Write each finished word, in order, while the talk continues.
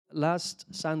last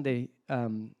Sunday,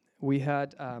 we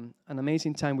had an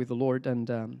amazing time with the Lord,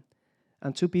 and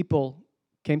two people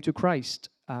came to Christ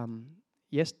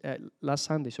last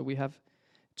Sunday. So we have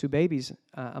two babies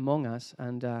among us,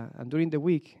 and during the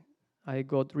week, I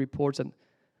got reports that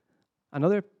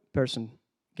another person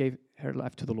gave her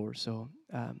life to the Lord. So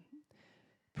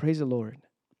praise the Lord.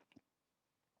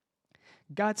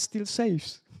 God still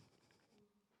saves,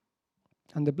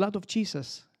 and the blood of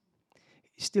Jesus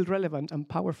is still relevant and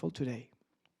powerful today.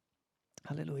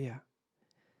 Hallelujah.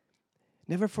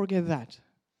 Never forget that.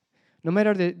 No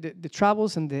matter the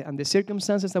troubles and the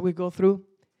circumstances that we go through,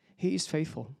 He is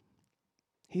faithful.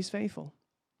 He is faithful.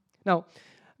 Now,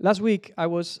 last week I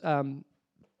was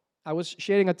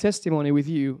sharing a testimony with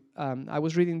you. I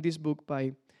was reading this book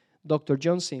by Dr.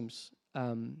 John Sims.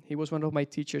 He was one of my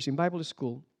teachers in Bible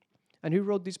school, and he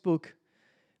wrote this book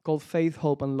called Faith,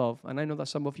 Hope, and Love. And I know that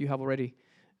some of you have already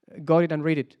got it and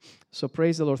read it. So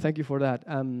praise the Lord. Thank you for that.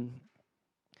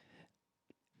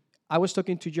 I was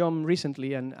talking to John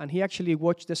recently, and he actually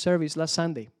watched the service last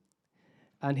Sunday,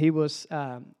 and he was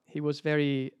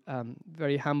very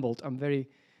very humbled and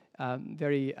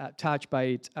very touched by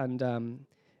it, and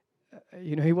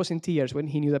he was in tears when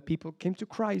he knew that people came to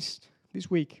Christ this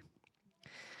week.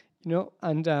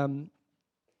 And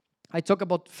I talked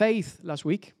about faith last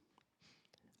week.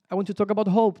 I want to talk about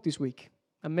hope this week,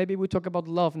 and maybe we'll talk about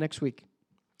love next week.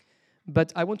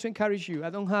 But I want to encourage you.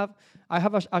 I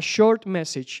have a short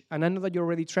message, and I know that you're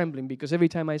already trembling because every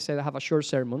time I say I have a short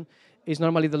sermon, it's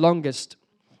normally the longest.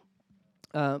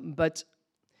 But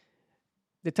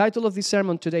the title of this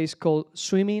sermon today is called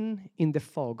Swimming in the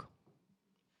Fog.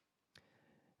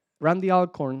 Randy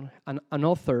Alcorn, an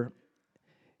author,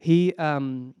 he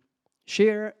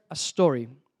shared a story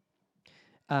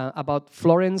about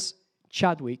Florence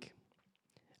Chadwick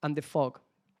and the fog.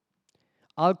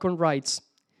 Alcorn writes,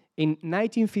 in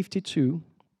 1952,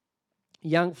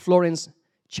 young Florence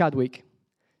Chadwick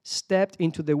stepped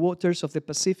into the waters of the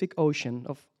Pacific Ocean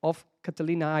off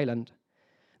Catalina Island,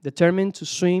 determined to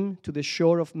swim to the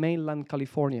shore of mainland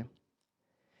California.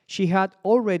 She had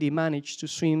already managed to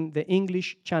swim the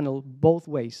English Channel both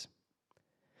ways.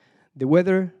 The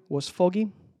weather was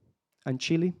foggy and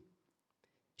chilly.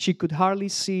 She could hardly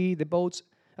see the boats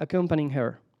accompanying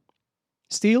her.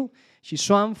 Still, she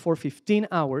swam for 15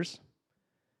 hours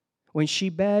when she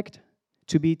begged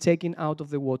to be taken out of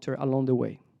the water along the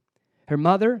way. Her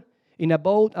mother, in a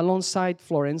boat alongside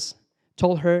Florence,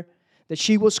 told her that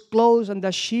she was close and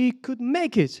that she could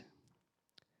make it.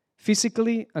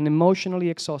 Physically and emotionally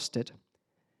exhausted,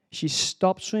 she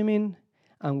stopped swimming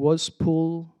and was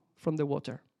pulled from the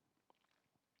water.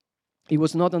 It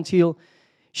was not until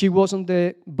she was on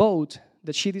the boat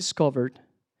that she discovered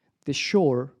the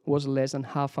shore was less than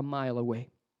half a mile away.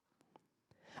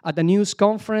 At the news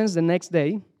conference the next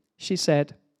day, she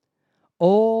said,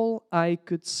 "All I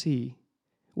could see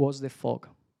was the fog.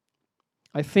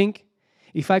 I think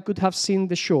if I could have seen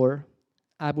the shore,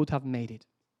 I would have made it."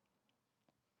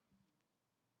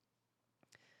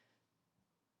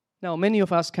 Now, many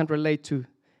of us can relate to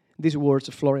these words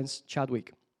of Florence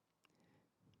Chadwick.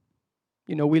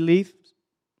 We live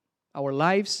our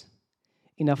lives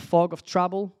in a fog of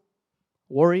trouble,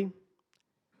 worry,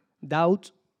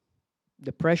 doubt,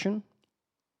 depression,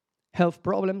 health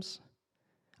problems,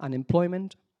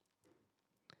 unemployment,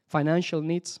 financial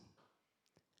needs,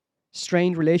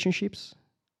 strained relationships,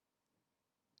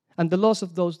 and the loss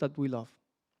of those that we love.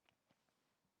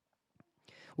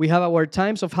 We have our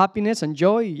times of happiness and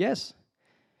joy, yes,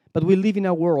 but we live in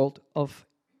a world of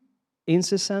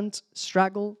incessant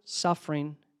struggle,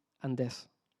 suffering, and death.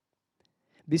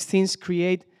 These things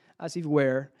create, as it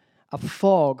were, a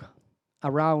fog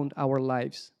around our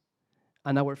lives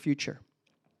and our future.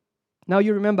 Now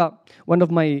you remember one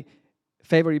of my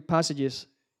favorite passages,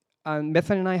 and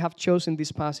Bethany and I have chosen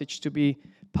this passage to be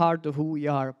part of who we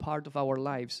are, part of our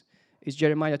lives. It's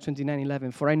Jeremiah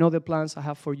 29:11. For I know the plans I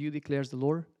have for you, declares the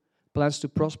Lord, plans to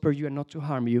prosper you and not to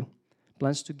harm you,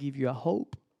 plans to give you a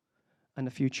hope and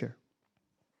a future.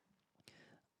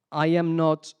 I am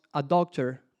not a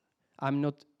doctor. I'm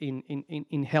not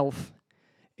in health,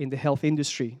 in the health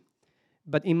industry.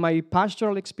 But in my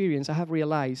pastoral experience, I have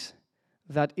realized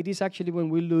that it is actually when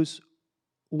we lose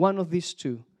one of these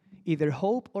two, either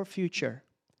hope or future,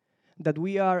 that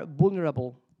we are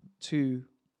vulnerable to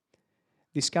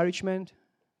discouragement,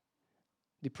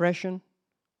 depression.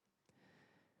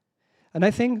 And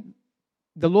I think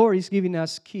the Lord is giving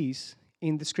us keys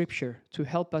in the Scripture to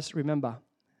help us remember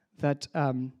that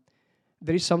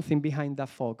there is something behind that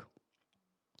fog,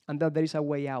 and that there is a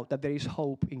way out, that there is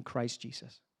hope in Christ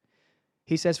Jesus.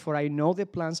 He says, for I know the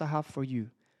plans I have for you,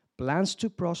 plans to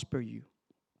prosper you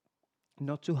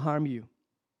not to harm you,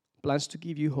 plans to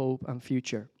give you hope and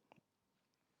future.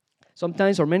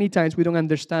 Sometimes or many times we don't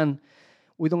understand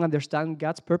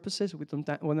God's purposes. We don't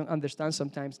understand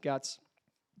sometimes God's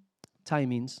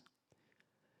timings.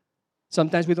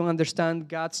 Sometimes we don't understand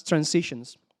God's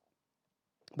transitions.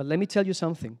 But let me tell you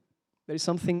something. There is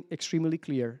something extremely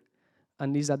clear,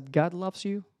 and is that God loves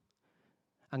you,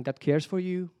 and God cares for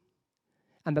you,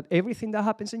 and that everything that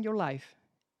happens in your life,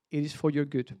 it is for your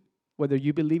good, whether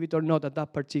you believe it or not at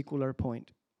that particular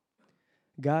point.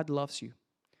 God loves you.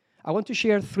 I want to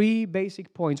share 3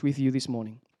 basic points with you this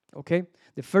morning, okay?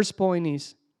 The first point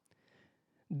is,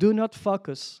 do not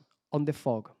focus on the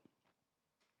fog.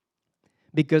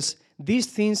 Because these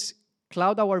things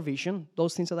cloud our vision,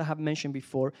 those things that I have mentioned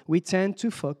before. We tend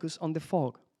to focus on the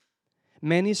fog.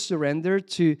 Many surrender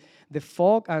to the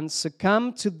fog and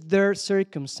succumb to their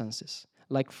circumstances,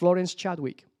 like Florence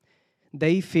Chadwick.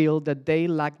 They feel that they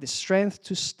lack the strength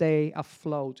to stay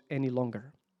afloat any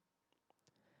longer.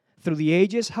 Through the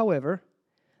ages, however,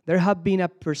 there have been a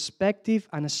perspective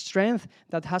and a strength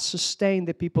that has sustained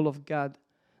the people of God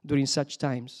during such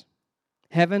times.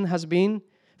 Heaven has been,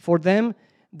 for them,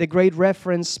 the great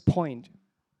reference point.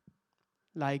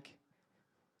 Like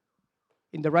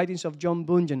in the writings of John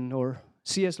Bunyan or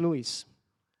C.S. Lewis.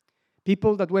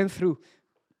 People that went through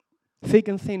thick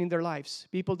and thin in their lives.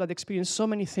 People that experienced so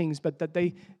many things, but that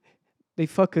they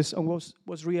focus on what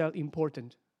was real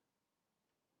important.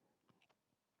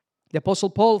 The Apostle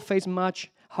Paul faced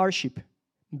much hardship,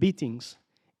 beatings,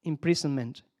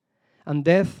 imprisonment, and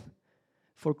death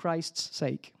for Christ's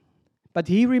sake. But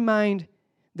he reminded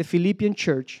the Philippian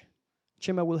church,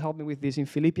 Chema will help me with this, in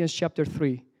Philippians chapter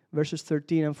 3, verses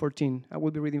 13 and 14. I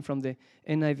will be reading from the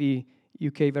NIV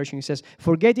UK version. It says,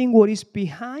 forgetting what is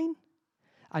behind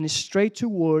and straight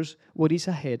towards what is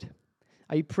ahead,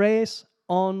 I press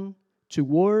on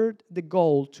toward the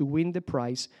goal to win the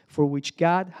prize for which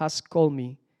God has called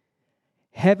me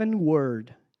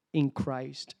heavenward in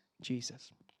Christ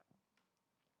Jesus.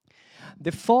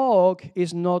 The fog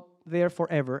is not there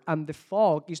forever, and the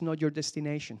fog is not your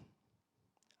destination.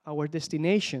 Our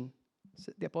destination,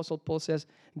 the Apostle Paul says,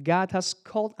 God has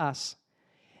called us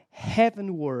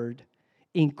heavenward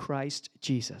in Christ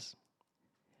Jesus.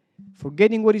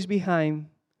 Forgetting what is behind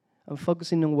and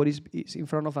focusing on what is in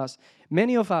front of us.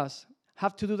 Many of us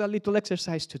have to do that little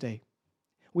exercise today.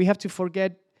 We have to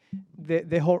forget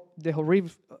the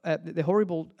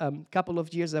horrible couple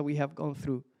of years that we have gone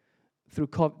through the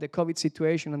COVID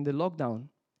situation and the lockdown.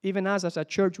 Even us as a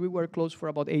church, we were closed for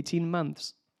about 18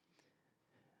 months.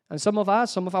 And some of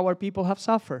our people have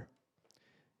suffered.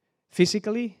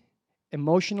 Physically,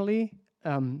 emotionally,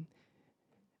 in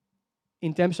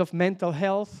terms of mental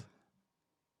health.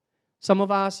 Some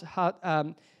of us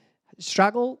had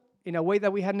struggled in a way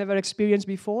that we had never experienced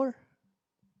before.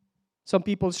 Some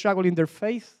people struggle in their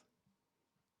faith.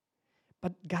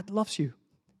 But God loves you.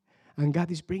 And God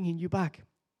is bringing you back.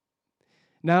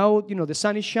 Now, the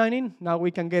sun is shining. Now we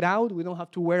can get out. We don't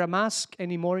have to wear a mask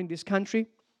anymore in this country.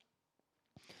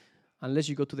 Unless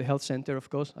you go to the health center, of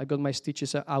course. I got my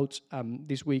stitches out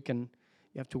this week, and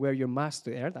you have to wear your mask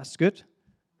there. That's good.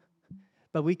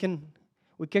 But we can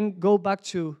go back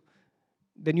to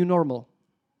the new normal.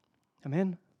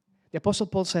 Amen. The Apostle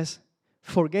Paul says,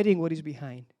 forgetting what is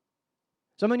behind.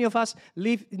 So many of us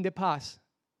live in the past,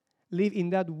 live in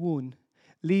that wound,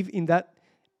 live in that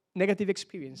negative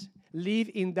experience, live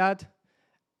in that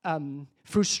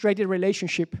frustrated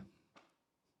relationship.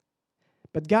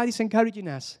 But God is encouraging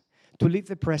us to live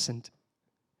the present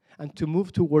and to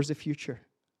move towards the future.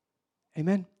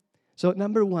 Amen? So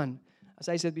number 1, as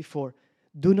I said before,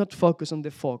 do not focus on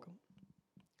the fog.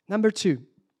 Number 2,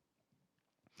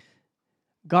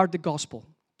 guard the gospel.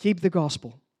 Keep the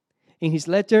gospel. In his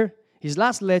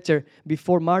last letter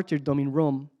before martyrdom in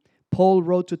Rome, Paul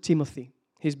wrote to Timothy,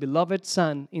 his beloved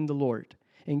son in the Lord,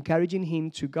 encouraging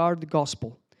him to guard the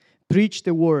gospel, preach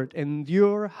the word,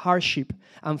 endure hardship,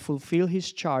 and fulfill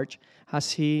his charge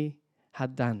as he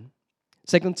had done.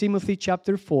 2 Timothy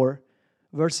chapter 4,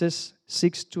 verses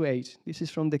 6 to 8. This is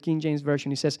from the King James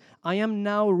Version. It says, I am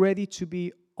now ready to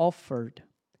be offered,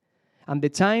 and the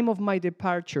time of my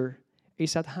departure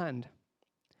is at hand.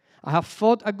 I have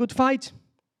fought a good fight.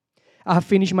 I have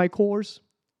finished my course.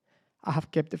 I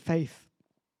have kept the faith.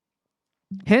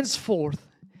 Henceforth,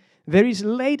 there is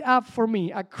laid up for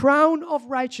me a crown of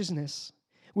righteousness,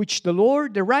 which the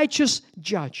Lord, the righteous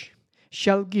judge,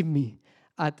 shall give me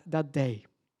at that day.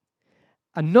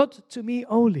 And not to me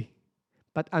only,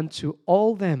 but unto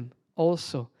all them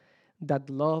also that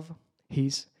love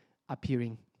his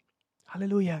appearing.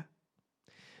 Hallelujah.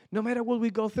 No matter what we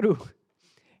go through,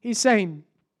 he's saying,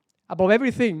 above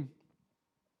everything,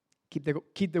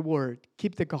 Keep the word.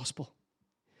 Keep the gospel.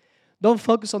 Don't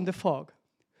focus on the fog.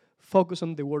 Focus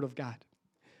on the word of God.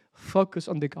 Focus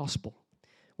on the gospel.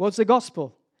 What's the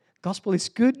gospel? Gospel is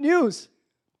good news.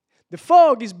 The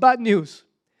fog is bad news.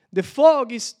 The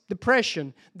fog is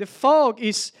depression. The fog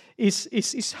is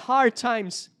hard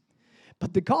times.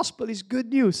 But the gospel is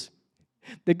good news.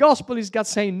 The gospel is God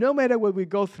saying, no matter what we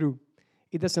go through,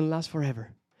 it doesn't last forever.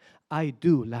 I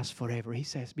do last forever, he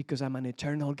says, because I'm an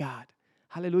eternal God.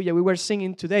 Hallelujah. We were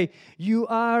singing today, you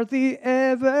are the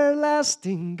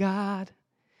everlasting God.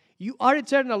 You are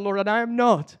eternal, Lord, and I am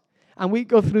not. And we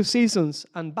go through seasons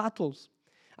and battles,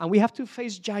 and we have to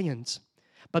face giants.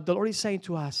 But the Lord is saying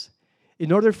to us,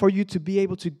 in order for you to be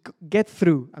able to get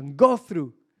through and go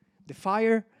through the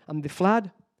fire and the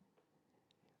flood,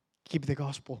 keep the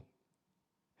gospel.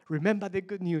 Remember the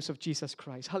good news of Jesus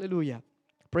Christ. Hallelujah.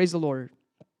 Praise the Lord.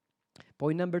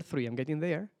 Point number 3, I'm getting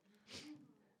there.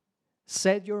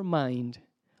 Set your mind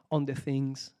on the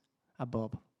things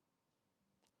above.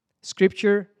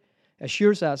 Scripture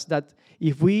assures us that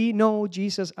if we know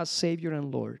Jesus as Savior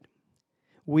and Lord,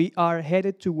 we are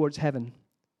headed towards heaven,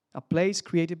 a place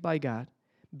created by God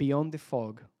beyond the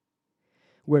fog,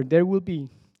 where there will be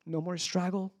no more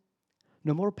struggle,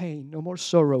 no more pain, no more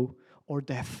sorrow or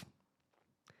death.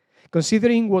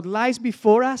 Considering what lies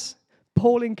before us,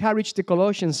 Paul encouraged the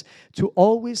Colossians to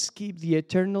always keep the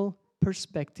eternal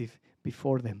perspective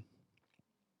before them.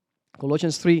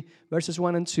 Colossians 3, verses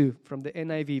 1 and 2 from the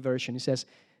NIV version. It says,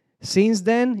 since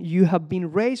then you have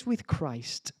been raised with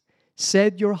Christ.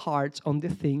 Set your hearts on the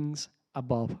things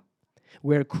above,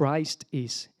 where Christ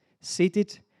is,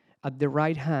 seated at the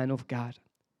right hand of God.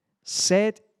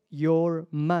 Set your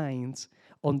minds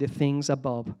on the things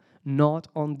above, not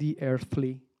on the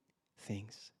earthly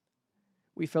things.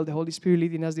 We felt the Holy Spirit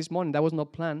leading us this morning. That was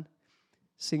not planned.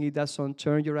 Singing that song,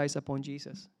 Turn Your Eyes Upon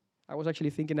Jesus. I was actually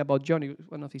thinking about Johnny,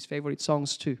 one of his favorite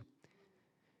songs too.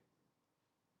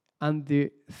 And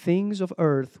the things of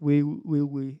earth will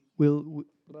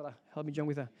help me, John,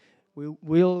 with that.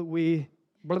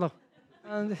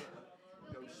 And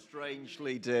go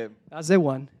strangely dim. That's the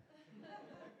one.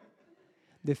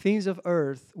 The things of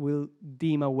earth will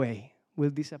dim away, will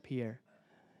disappear.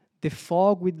 The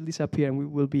fog will disappear and we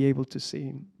will be able to see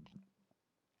him.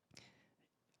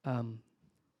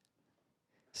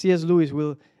 C.S. Lewis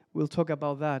will talk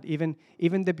about that. Even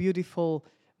the beautiful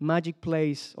magic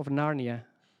place of Narnia,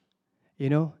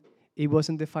 it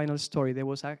wasn't the final story. There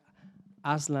was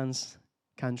Aslan's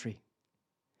country.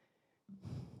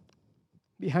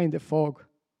 Behind the fog,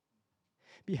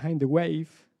 behind the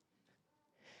wave,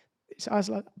 it's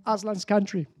Aslan's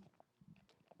country,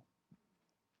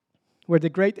 where the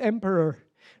great emperor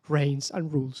reigns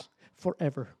and rules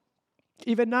forever.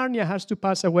 Even Narnia has to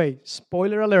pass away.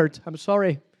 Spoiler alert, I'm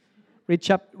sorry.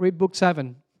 Read book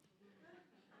 7.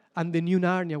 And the new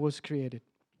Narnia was created.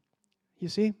 You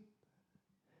see?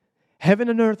 Heaven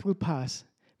and earth will pass,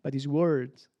 but His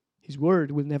word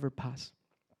will never pass.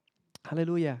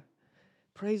 Hallelujah.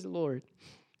 Praise the Lord.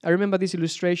 I remember this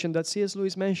illustration that C.S.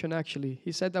 Lewis mentioned, actually.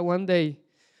 He said that one day,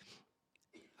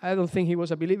 I don't think he was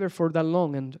a believer for that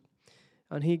long,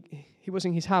 and he was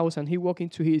in his house, and he walked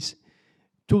into his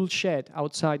tool shed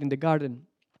outside in the garden.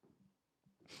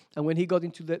 And when he got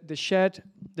into the shed,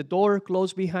 the door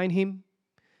closed behind him,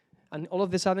 and all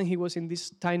of a sudden he was in this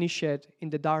tiny shed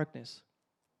in the darkness.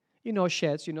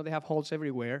 Sheds, they have holes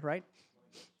everywhere, right?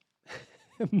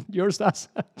 Yours does.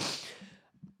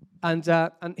 And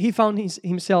he found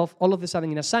himself all of a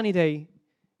sudden in a sunny day.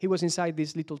 He was inside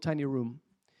this little tiny room,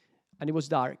 and it was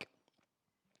dark.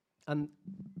 And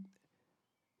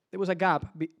there was a gap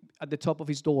at the top of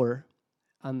his door,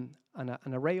 and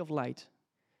an array of light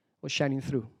was shining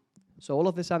through. So all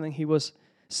of a sudden he was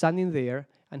standing there,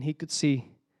 and he could see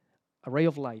a ray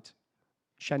of light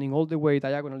shining all the way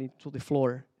diagonally to the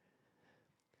floor.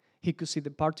 He could see the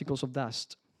particles of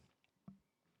dust.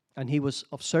 And he was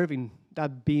observing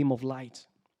that beam of light.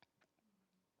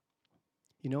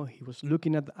 He was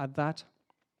looking at that.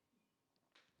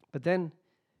 But then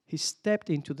he stepped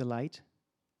into the light.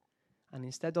 And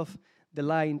instead of the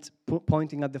light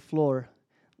pointing at the floor,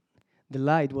 the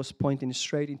light was pointing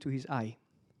straight into his eye.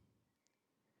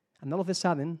 And all of a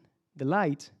sudden, the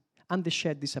light and the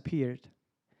shed disappeared.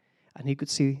 And he could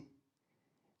see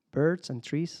birds and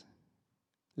trees,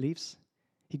 leaves.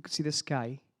 He could see the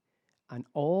sky. And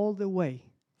all the way,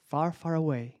 far, far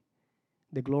away,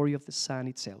 the glory of the sun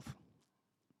itself.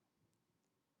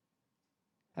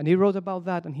 And he wrote about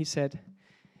that, and he said,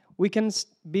 we can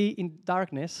be in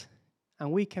darkness,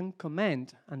 and we can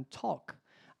comment and talk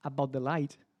about the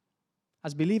light.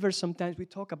 As believers, sometimes we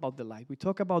talk about the light. We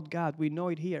talk about God. We know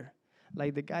it here.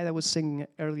 like the guy that was singing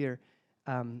earlier,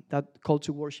 that call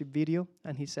to worship video,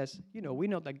 and he says, we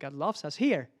know that God loves us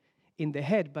here in the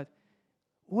head, but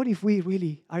what if we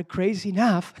really are crazy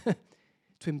enough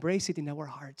to embrace it in our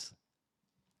hearts?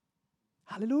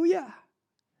 Hallelujah.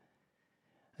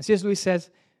 And C.S. Lewis says,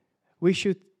 we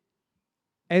should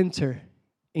enter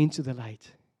into the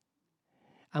light.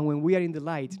 And when we are in the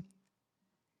light,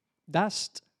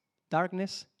 dust,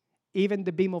 darkness, even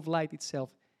the beam of light itself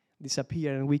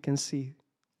disappear, and we can see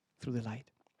through the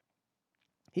light.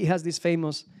 He has this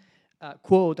famous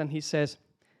quote, and he says,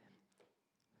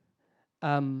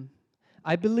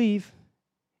 I believe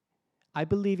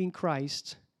in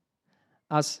Christ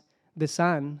as the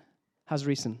sun has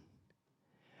risen.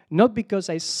 Not because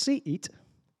I see it,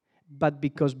 but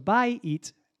because by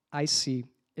it I see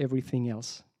everything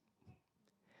else.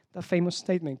 That famous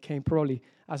statement came probably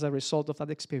as a result of that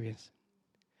experience.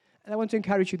 And I want to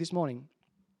encourage you this morning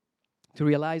to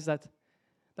realize that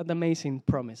amazing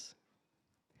promise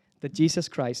that Jesus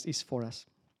Christ is for us.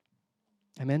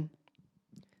 Amen.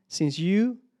 Since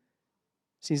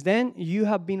then you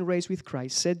have been raised with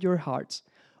Christ, set your hearts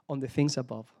on the things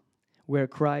above, where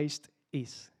Christ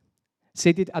is,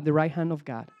 seated at the right hand of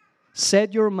God.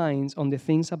 Set your minds on the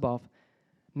things above,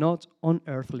 not on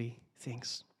earthly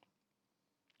things.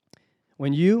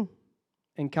 When you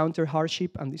encounter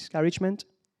hardship and discouragement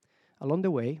along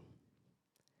the way,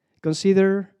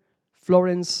 consider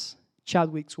Florence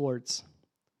Chadwick's words.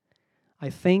 I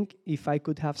think if I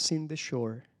could have seen the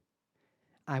shore,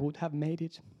 I would have made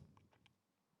it.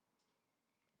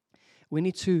 We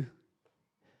need to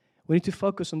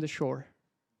focus on the shore.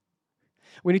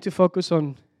 We need to focus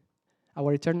on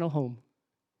our eternal home.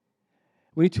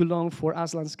 We need to long for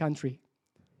Aslan's country.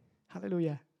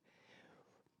 Hallelujah.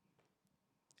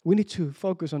 We need to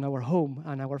focus on our home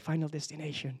and our final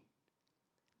destination.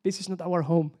 This is not our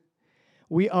home.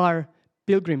 We are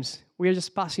pilgrims. We are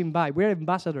just passing by. We are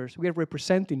ambassadors. We are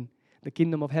representing the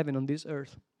kingdom of heaven on this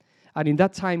earth. And in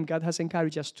that time, God has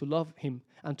encouraged us to love Him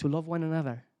and to love one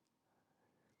another.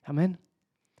 Amen.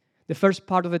 The first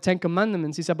part of the Ten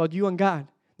Commandments is about you and God.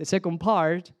 The second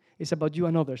part is about you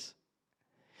and others.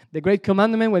 The great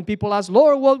commandment, when people ask,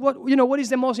 Lord, what is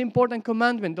the most important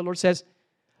commandment? The Lord says,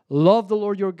 love the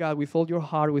Lord your God with all your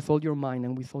heart, with all your mind,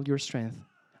 and with all your strength.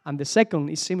 And the second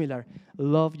is similar.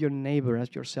 Love your neighbor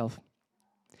as yourself.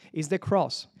 It's the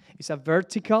cross. It's a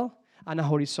vertical and a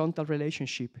horizontal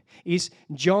relationship. It's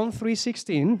John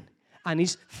 3:16 and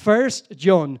it's 1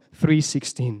 John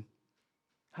 3:16.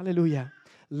 Hallelujah.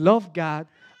 Love God,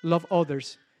 love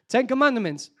others. 10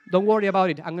 commandments. Don't worry about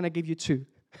it. I'm going to give you 2.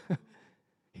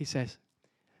 He says,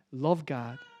 love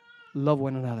God, love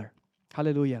one another.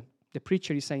 Hallelujah. The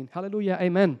preacher is saying, hallelujah,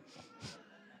 amen.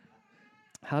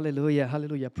 Hallelujah,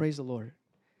 hallelujah. Praise the Lord.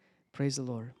 Praise the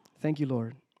Lord. Thank you,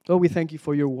 Lord. Lord, we thank you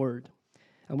for your word.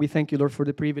 And we thank you, Lord, for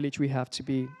the privilege we have to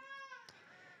be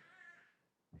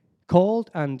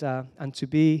called and to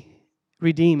be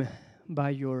redeemed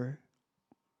by your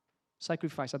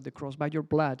sacrifice at the cross, by your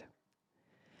blood.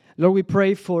 Lord, we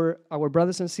pray for our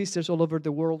brothers and sisters all over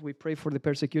the world. We pray for the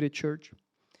persecuted church.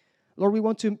 Lord,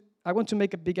 I want to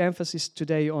make a big emphasis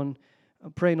today on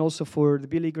praying also for the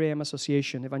Billy Graham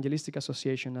Association, Evangelistic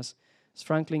Association, as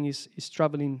Franklin is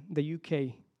traveling the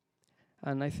UK.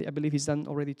 And I believe he's done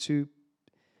already two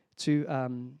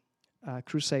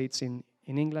crusades in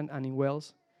England and in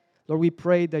Wales. Lord, we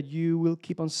pray that you will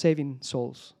keep on saving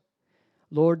souls.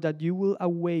 Lord, that you will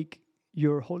awake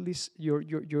your Holy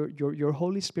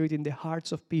Spirit in the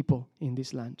hearts of people in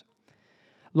this land.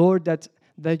 Lord, that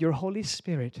your Holy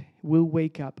Spirit will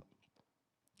wake up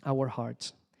our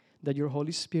hearts. That your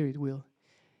Holy Spirit will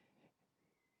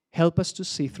help us to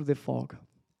see through the fog.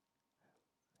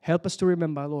 Help us to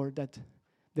remember, Lord, that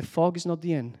the fog is not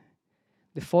the end.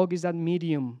 The fog is that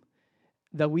medium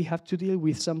that we have to deal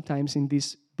with sometimes in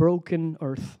this broken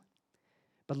earth.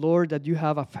 But Lord, that you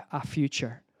have a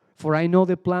future. For I know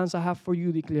the plans I have for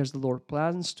you, declares the Lord.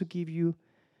 Plans to give you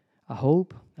a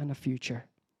hope and a future.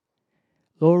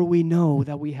 Lord, we know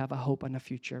that we have a hope and a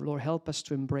future. Lord, help us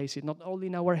to embrace it, not only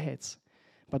in our heads,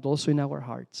 but also in our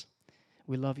hearts.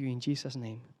 We love you in Jesus'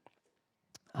 name.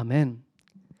 Amen.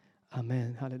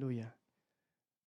 Amen. Hallelujah.